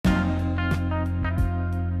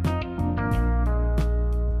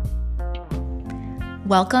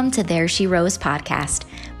Welcome to There She Rose podcast.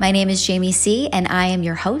 My name is Jamie C., and I am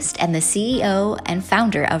your host and the CEO and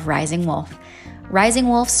founder of Rising Wolf. Rising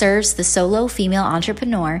Wolf serves the solo female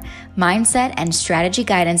entrepreneur mindset and strategy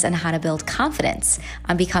guidance on how to build confidence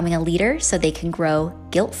on becoming a leader so they can grow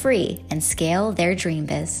guilt-free and scale their dream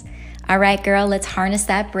biz. All right, girl, let's harness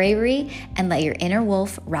that bravery and let your inner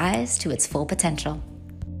wolf rise to its full potential.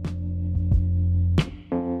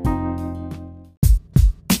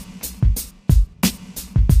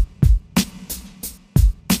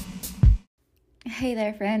 Hey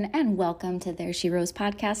there, friend, and welcome to There She Rose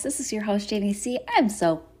podcast. This is your host, Jamie C. I'm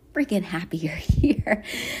so freaking happy you're here.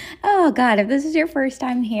 Oh, God, if this is your first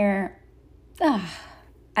time here,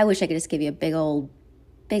 I wish I could just give you a big old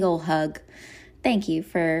hug. Thank you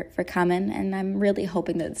for coming, and I'm really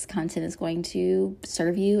hoping that this content is going to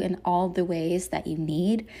serve you in all the ways that you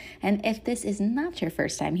need. And if this is not your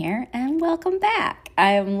first time here, and welcome back.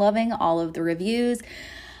 I am loving all of the reviews.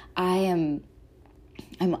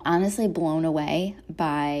 I'm honestly blown away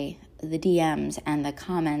by the DMs and the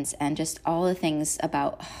comments and just all the things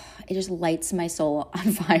about, it just lights my soul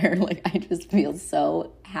on fire. Like, I just feel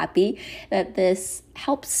so happy that this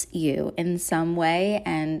helps you in some way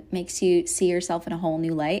and makes you see yourself in a whole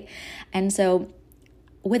new light. And so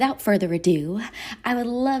without further ado, I would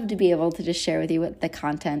love to be able to just share with you what the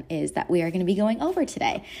content is that we are going to be going over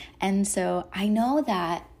today. And so I know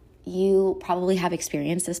that you probably have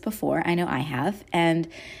experienced this before. I know I have. And,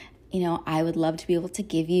 I would love to be able to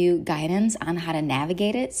give you guidance on how to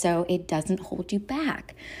navigate it so it doesn't hold you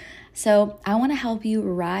back. So I want to help you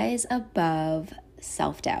rise above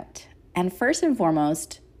self-doubt. And first and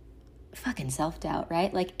foremost, fucking self-doubt,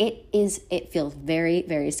 right? Like it feels very,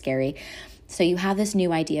 very scary. So you have this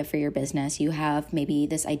new idea for your business. You have maybe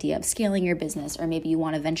this idea of scaling your business, or maybe you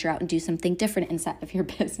want to venture out and do something different inside of your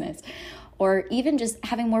business, or even just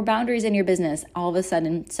having more boundaries in your business. All of a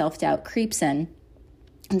sudden, self-doubt creeps in.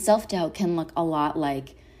 And self-doubt can look a lot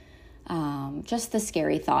like just the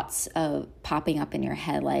scary thoughts of popping up in your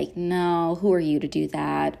head, like, no, who are you to do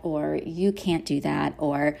that? Or you can't do that,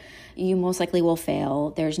 or you most likely will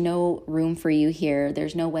fail. There's no room for you here.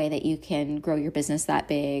 There's no way that you can grow your business that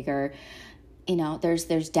big, or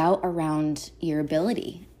there's doubt around your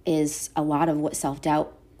ability is a lot of what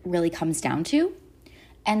self-doubt really comes down to.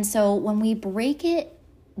 And so when we break it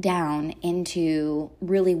down into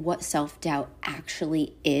really what self-doubt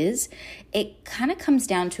actually is, it kind of comes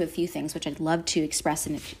down to a few things, which I'd love to express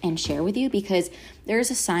and share with you, because there's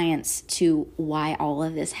a science to why all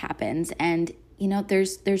of this happens. And,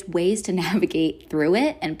 there's ways to navigate through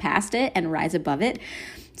it and past it and rise above it,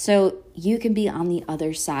 so you can be on the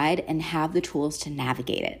other side and have the tools to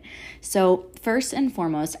navigate it. So first and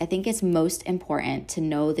foremost, I think it's most important to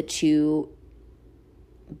know the two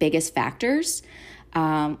biggest factors.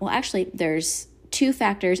 Actually, there's two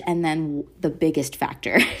factors and then the biggest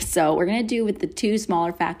factor. So we're going to do with the two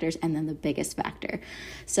smaller factors and then the biggest factor.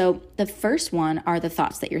 So the first one are the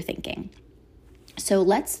thoughts that you're thinking. So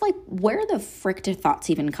where the frick do thoughts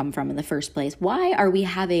even come from in the first place? Why are we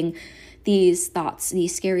having these thoughts,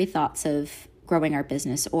 these scary thoughts of growing our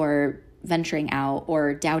business or venturing out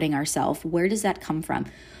or doubting ourselves? Where does that come from?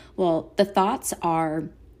 Well, the thoughts are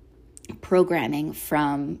programming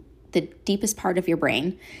from the deepest part of your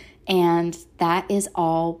brain, and that is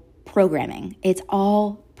all programming. It's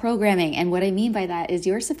all programming. And what I mean by that is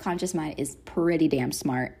your subconscious mind is pretty damn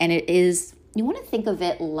smart. And you want to think of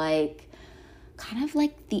it like kind of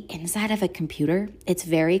like the inside of a computer. It's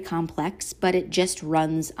very complex, but it just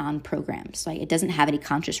runs on programs. Like, it doesn't have any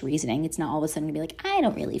conscious reasoning. It's not all of a sudden going to be like, I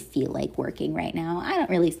don't really feel like working right now. I don't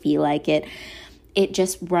really feel like it. It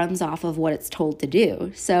just runs off of what it's told to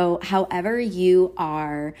do. So however you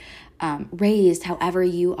are raised, however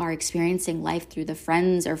you are experiencing life through the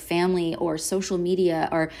friends or family or social media,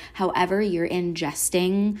 or however you're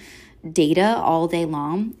ingesting data all day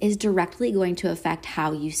long, is directly going to affect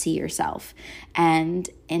how you see yourself. And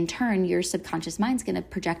in turn, your subconscious mind's going to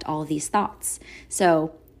project all of these thoughts.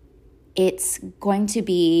 So it's going to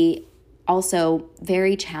be also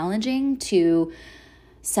very challenging to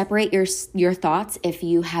separate your thoughts if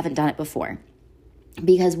you haven't done it before.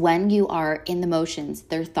 Because when you are in the motions,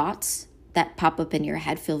 their thoughts that pop up in your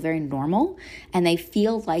head feel very normal, and they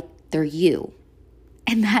feel like they're you.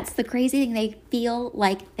 And that's the crazy thing. They feel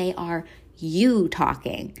like they are you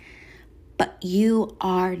talking, but you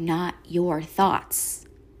are not your thoughts.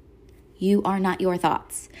 You are not your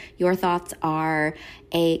thoughts. Your thoughts are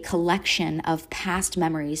a collection of past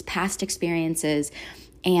memories, past experiences,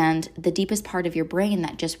 and the deepest part of your brain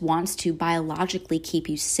that just wants to biologically keep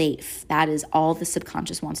you safe. That is all the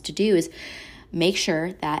subconscious wants to do, is make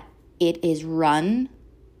sure that it is run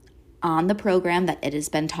on the program that it has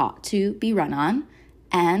been taught to be run on,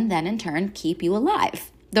 and then in turn keep you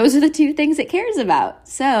alive. Those are the two things it cares about.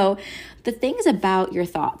 So the things about your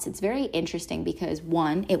thoughts, it's very interesting because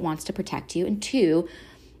one, it wants to protect you, and two,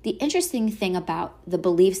 the interesting thing about the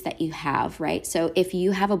beliefs that you have, right? So if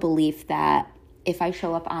you have a belief that if I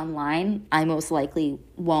show up online, I most likely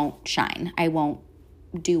won't shine, I won't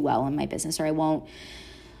do well in my business, or I won't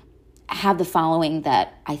have the following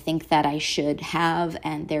that I think that I should have,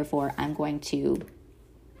 and therefore I'm going to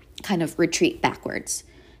kind of retreat backwards.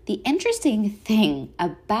 The interesting thing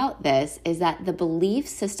about this is that the belief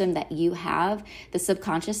system that you have, the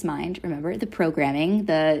subconscious mind, remember the programming,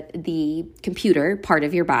 the computer part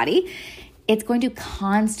of your body, it's going to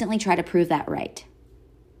constantly try to prove that right.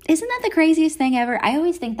 Isn't that the craziest thing ever? I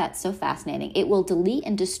always think that's so fascinating. It will delete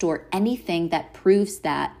and distort anything that proves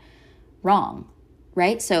that wrong.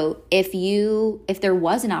 Right? So if there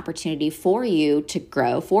was an opportunity for you to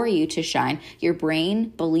grow, for you to shine, your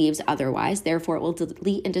brain believes otherwise. Therefore, it will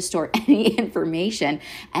delete and distort any information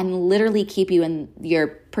and literally keep you in your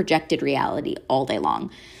projected reality all day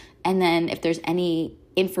long. And then if there's any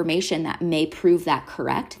information that may prove that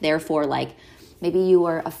correct, therefore, like maybe you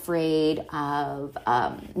are afraid of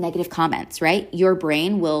negative comments, right? Your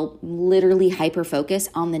brain will literally hyper-focus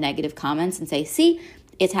on the negative comments and say, see,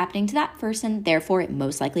 it's happening to that person, therefore it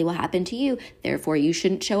most likely will happen to you, therefore you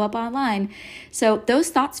shouldn't show up online. So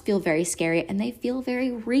those thoughts feel very scary and they feel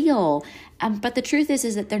very real. But the truth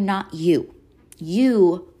is that they're not you.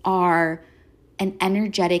 You are an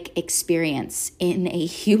energetic experience in a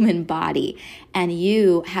human body, and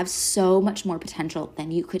you have so much more potential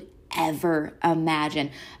than you could ever imagine.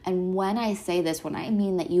 And when I say this, when I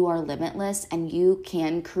mean that you are limitless and you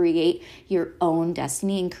can create your own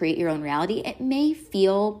destiny and create your own reality, it may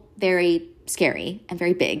feel very scary and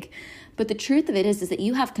very big. But the truth of it is that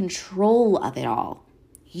you have control of it all.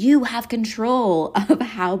 You have control of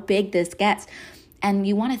how big this gets. And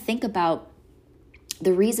you want to think about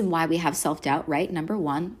the reason why we have self-doubt, right? Number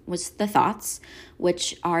one was the thoughts,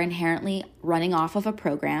 which are inherently running off of a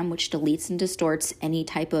program, which deletes and distorts any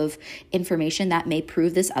type of information that may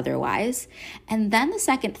prove this otherwise. And then the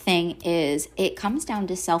second thing is it comes down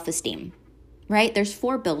to self-esteem, right? There's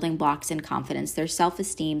 4 building blocks in confidence. There's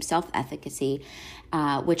self-esteem, self-efficacy,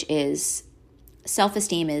 which is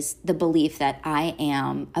self-esteem is the belief that I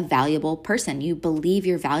am a valuable person. You believe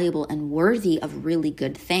you're valuable and worthy of really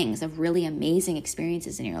good things, of really amazing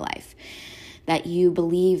experiences in your life. That you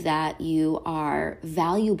believe that you are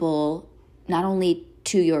valuable not only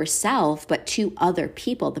to yourself, but to other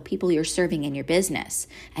people, the people you're serving in your business,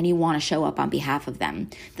 and you want to show up on behalf of them.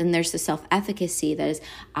 Then there's the self-efficacy that is,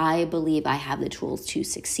 I believe I have the tools to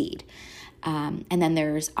succeed. And then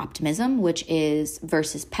there's optimism, which is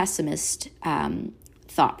versus pessimist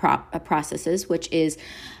thought processes, which is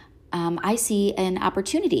I see an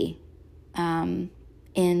opportunity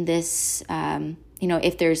in this,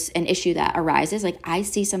 if there's an issue that arises, like I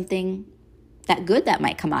see something that good that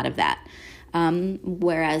might come out of that.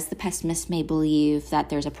 Whereas the pessimist may believe that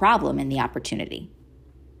there's a problem in the opportunity.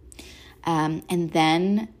 And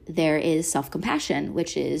then there is self-compassion,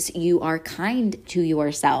 which is you are kind to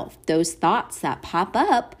yourself. Those thoughts that pop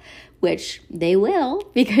up, which they will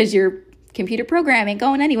because your computer program ain't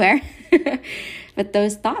going anywhere. But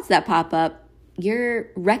those thoughts that pop up, you're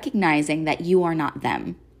recognizing that you are not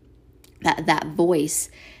them. That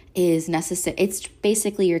voice is necessary. It's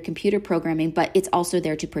basically your computer programming, but it's also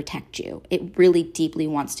there to protect you. It really deeply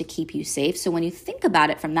wants to keep you safe. So when you think about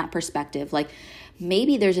it from that perspective, like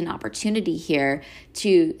maybe there's an opportunity here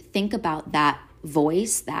to think about that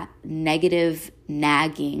voice, that negative,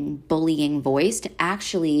 nagging, bullying voice, to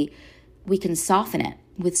actually, we can soften it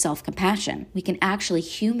with self-compassion. We can actually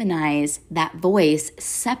humanize that voice,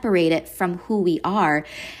 separate it from who we are,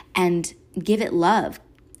 and give it love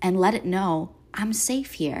and let it know, I'm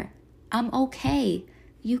safe here. I'm okay.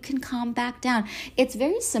 You can calm back down. It's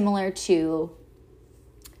very similar to,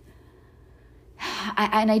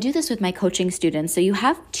 I do this with my coaching students. So you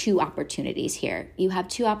have 2 opportunities here. You have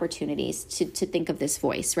 2 opportunities to think of this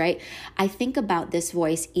voice, right? I think about this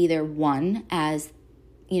voice either one as,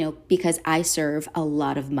 because I serve a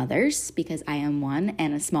lot of mothers, because I am one,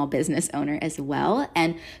 and a small business owner as well.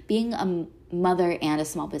 And being a mother and a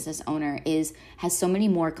small business owner has so many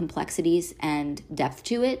more complexities and depth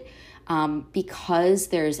to it, because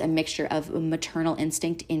there's a mixture of maternal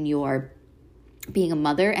instinct in your being a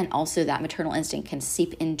mother, and also that maternal instinct can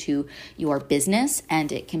seep into your business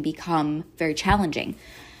and it can become very challenging.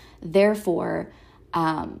 Therefore,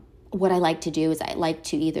 what I like to do is I like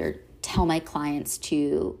to either tell my clients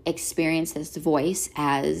to experience this voice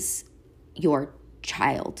as your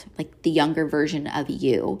child, like the younger version of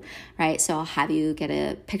you, right? So I'll have you get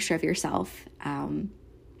a picture of yourself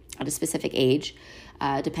at a specific age,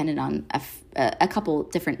 dependent on a couple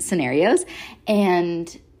different scenarios,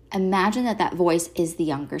 and imagine that voice is the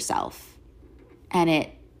younger self, and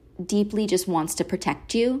it deeply just wants to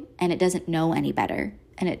protect you, and it doesn't know any better.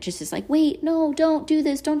 And it just is like, wait, no, don't do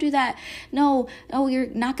this. Don't do that. No, oh, you're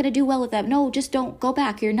not going to do well with that. No, just don't go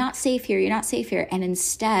back. You're not safe here. You're not safe here. And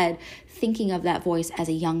instead, thinking of that voice as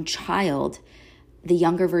a young child, the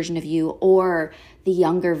younger version of you, or the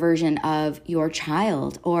younger version of your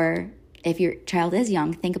child. Or if your child is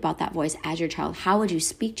young, think about that voice as your child. How would you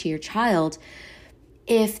speak to your child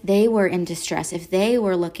if they were in distress, if they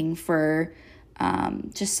were looking for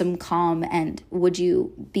just some calm? And would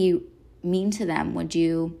you be mean to them? Would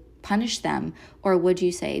you punish them? Or would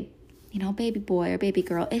you say, baby boy or baby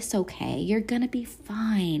girl, it's okay. You're going to be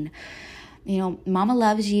fine. Mama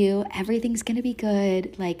loves you. Everything's going to be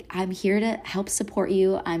good. Like, I'm here to help support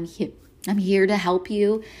you. I'm here to help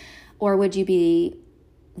you. Or would you be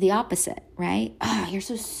the opposite, right? Oh, you're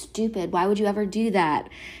so stupid. Why would you ever do that?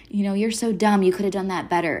 You're so dumb. You could have done that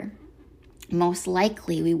better. Most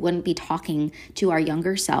likely we wouldn't be talking to our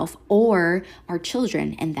younger self or our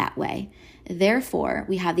children in that way. Therefore,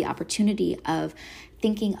 we have the opportunity of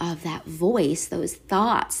thinking of that voice, those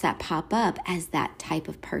thoughts that pop up, as that type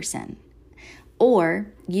of person.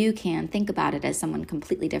 Or you can think about it as someone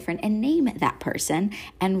completely different and name that person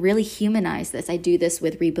and really humanize this. I do this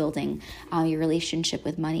with rebuilding your relationship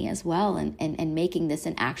with money as well, and making this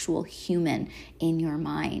an actual human in your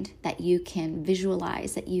mind that you can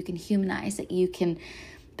visualize, that you can humanize, that you can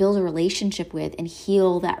build a relationship with and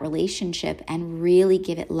heal that relationship and really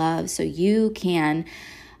give it love, so you can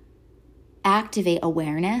activate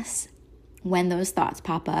awareness when those thoughts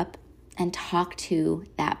pop up and talk to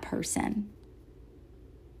that person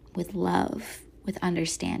with love, with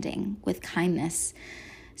understanding, with kindness,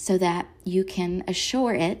 so that you can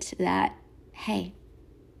assure it that, hey,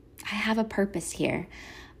 I have a purpose here.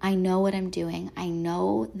 I know what I'm doing. I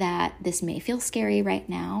know that this may feel scary right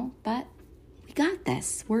now, but we got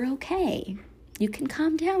this. We're okay. You can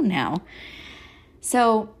calm down now.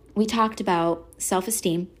 So we talked about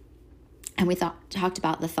self-esteem, and we talked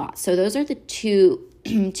about the thoughts. So those are the two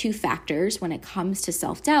factors when it comes to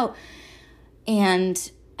self-doubt.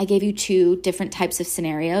 And I gave you 2 different types of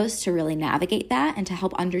scenarios to really navigate that and to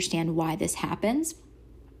help understand why this happens.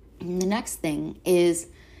 And the next thing is,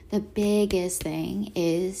 the biggest thing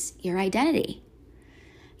is your identity.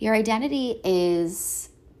 Your identity is,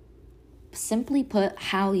 simply put,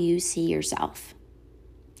 how you see yourself.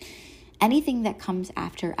 Anything that comes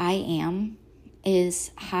after I am is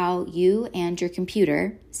how you and your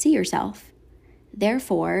computer see yourself.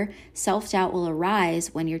 Therefore, self-doubt will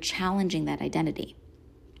arise when you're challenging that identity.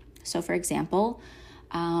 So for example,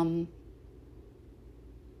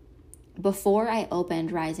 before I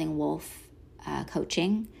opened Rising Wolf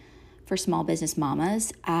coaching for small business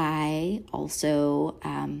mamas, I also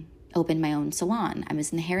opened my own salon. I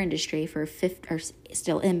was in the hair industry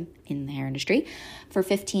still am in the hair industry for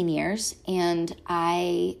 15 years, and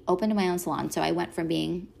I opened my own salon. So I went from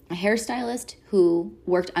being a hairstylist who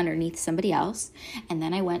worked underneath somebody else, and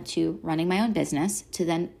then I went to running my own business, to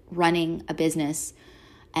then running a business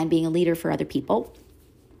and being a leader for other people.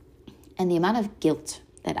 And the amount of guilt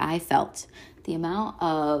that I felt, the amount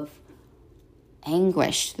of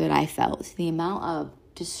anguish that I felt, the amount of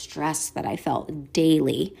distress that I felt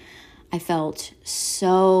daily, I felt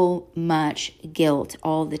so much guilt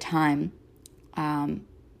all the time,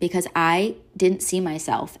 because I didn't see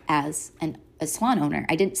myself as a salon owner.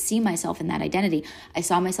 I didn't see myself in that identity. I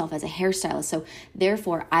saw myself as a hairstylist. So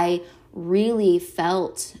therefore, I really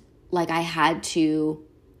felt like I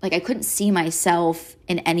couldn't see myself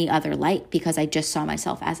in any other light, because I just saw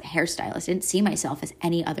myself as a hairstylist. I didn't see myself as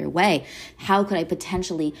any other way. How could I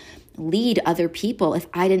potentially lead other people if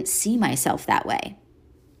I didn't see myself that way?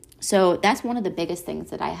 So that's one of the biggest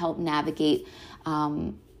things that I help navigate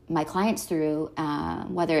my clients through,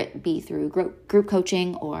 whether it be through group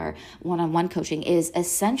coaching or one-on-one coaching, is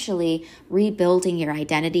essentially rebuilding your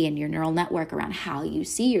identity and your neural network around how you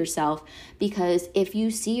see yourself. Because if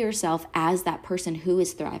you see yourself as that person who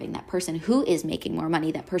is thriving, that person who is making more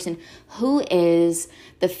money, that person who is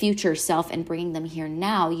the future self, and bringing them here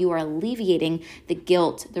now, you are alleviating the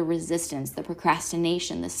guilt, the resistance, the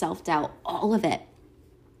procrastination, the self-doubt, all of it.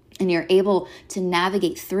 And you're able to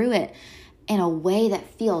navigate through it in a way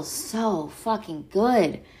that feels so fucking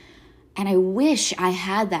good. And I wish I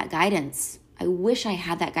had that guidance.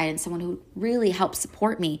 Someone who really helped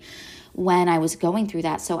support me when I was going through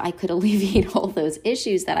that, so I could alleviate all those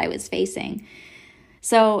issues that I was facing.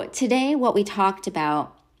 So today what we talked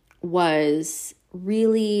about was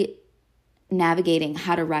really navigating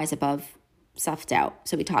how to rise above self-doubt.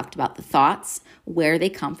 So we talked about the thoughts, where they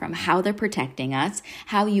come from, how they're protecting us,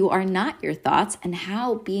 how you are not your thoughts, and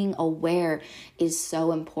how being aware is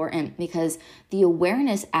so important, because the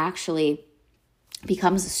awareness actually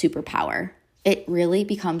becomes a superpower. It really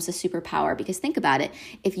becomes a superpower, because think about it.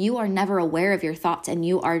 If you are never aware of your thoughts and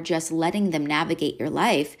you are just letting them navigate your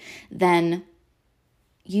life, then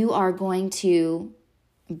you are going to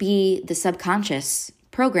be the subconscious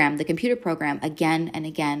program, the computer program, again and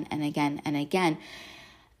again and again and again,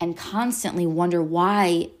 and constantly wonder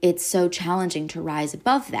why it's so challenging to rise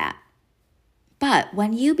above that. But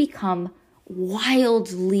when you become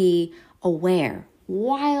wildly aware,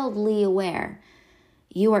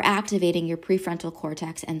 you are activating your prefrontal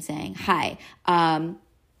cortex and saying, hi,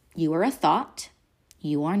 you are a thought.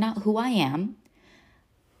 You are not who I am.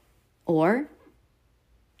 Or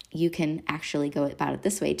you can actually go about it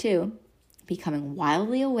this way too. Becoming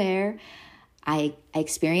wildly aware. I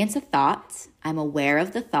experience a thought. I'm aware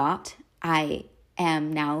of the thought. I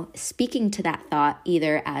am now speaking to that thought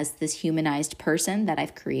either as this humanized person that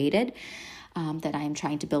I've created, that I am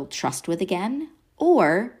trying to build trust with again,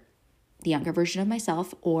 or the younger version of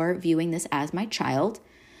myself, or viewing this as my child,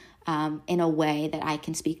 in a way that I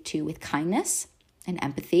can speak to with kindness and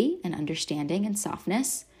empathy and understanding and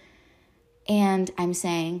softness. And I'm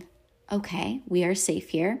saying, okay, we are safe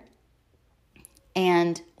here.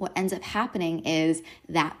 And what ends up happening is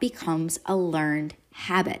that becomes a learned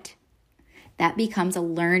habit. That becomes a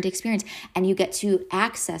learned experience. And you get to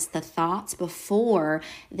access the thoughts before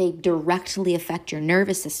they directly affect your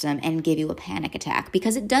nervous system and give you a panic attack.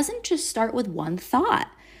 Because it doesn't just start with one thought.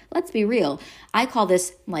 Let's be real. I call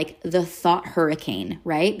this like the thought hurricane,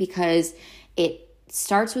 right? Because it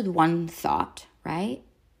starts with one thought, right?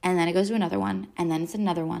 And then it goes to another one, and then it's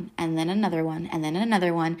another one, and then another one, and then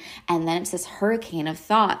another one, and then it's this hurricane of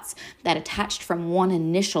thoughts that attached from one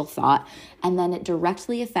initial thought, and then it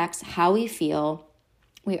directly affects how we feel.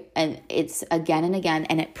 And it's again and again,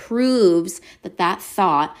 and it proves that that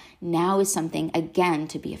thought now is something, again,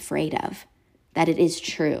 to be afraid of, that it is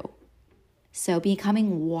true. So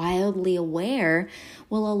becoming wildly aware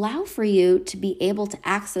will allow for you to be able to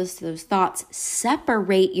access those thoughts,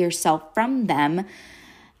 separate yourself from them,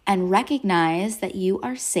 and recognize that you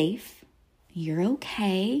are safe, you're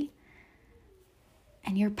okay,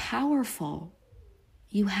 and you're powerful.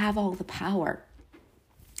 You have all the power.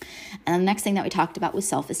 And the next thing that we talked about was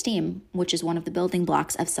self-esteem, which is one of the building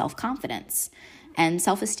blocks of self-confidence. And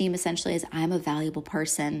self-esteem essentially is, I'm a valuable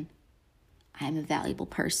person. I'm a valuable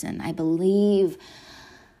person. I believe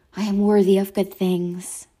I am worthy of good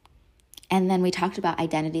things. And then we talked about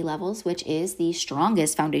identity levels, which is the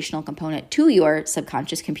strongest foundational component to your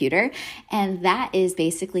subconscious computer. And that is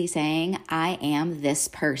basically saying, I am this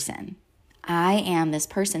person. I am this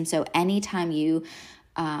person. So anytime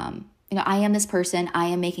I am this person, I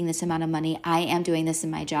am making this amount of money, I am doing this in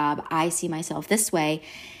my job, I see myself this way.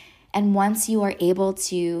 And once you are able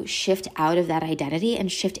to shift out of that identity and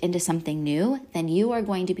shift into something new, then you are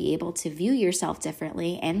going to be able to view yourself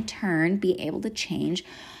differently, and in turn be able to change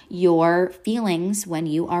your feelings when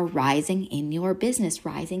you are rising in your business,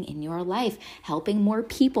 rising in your life, helping more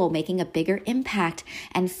people, making a bigger impact,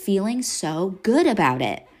 and feeling so good about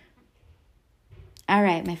it. All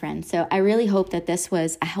right, my friends. So I really hope that this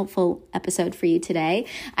was a helpful episode for you today.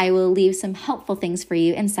 I will leave some helpful things for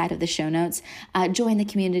you inside of the show notes. Join the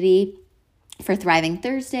community for Thriving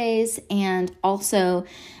Thursdays, and also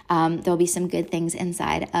there'll be some good things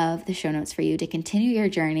inside of the show notes for you to continue your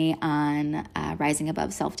journey on rising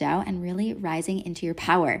above self-doubt and really rising into your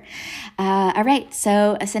power. All right,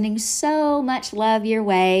 so sending so much love your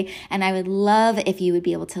way, and I would love if you would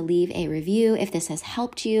be able to leave a review if this has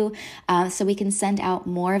helped you, so we can send out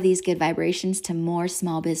more of these good vibrations to more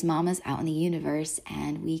small biz mamas out in the universe,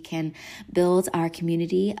 and we can build our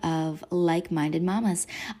community of like-minded mamas.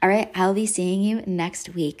 All right, I'll be seeing you next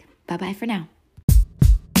week. Bye-bye for now.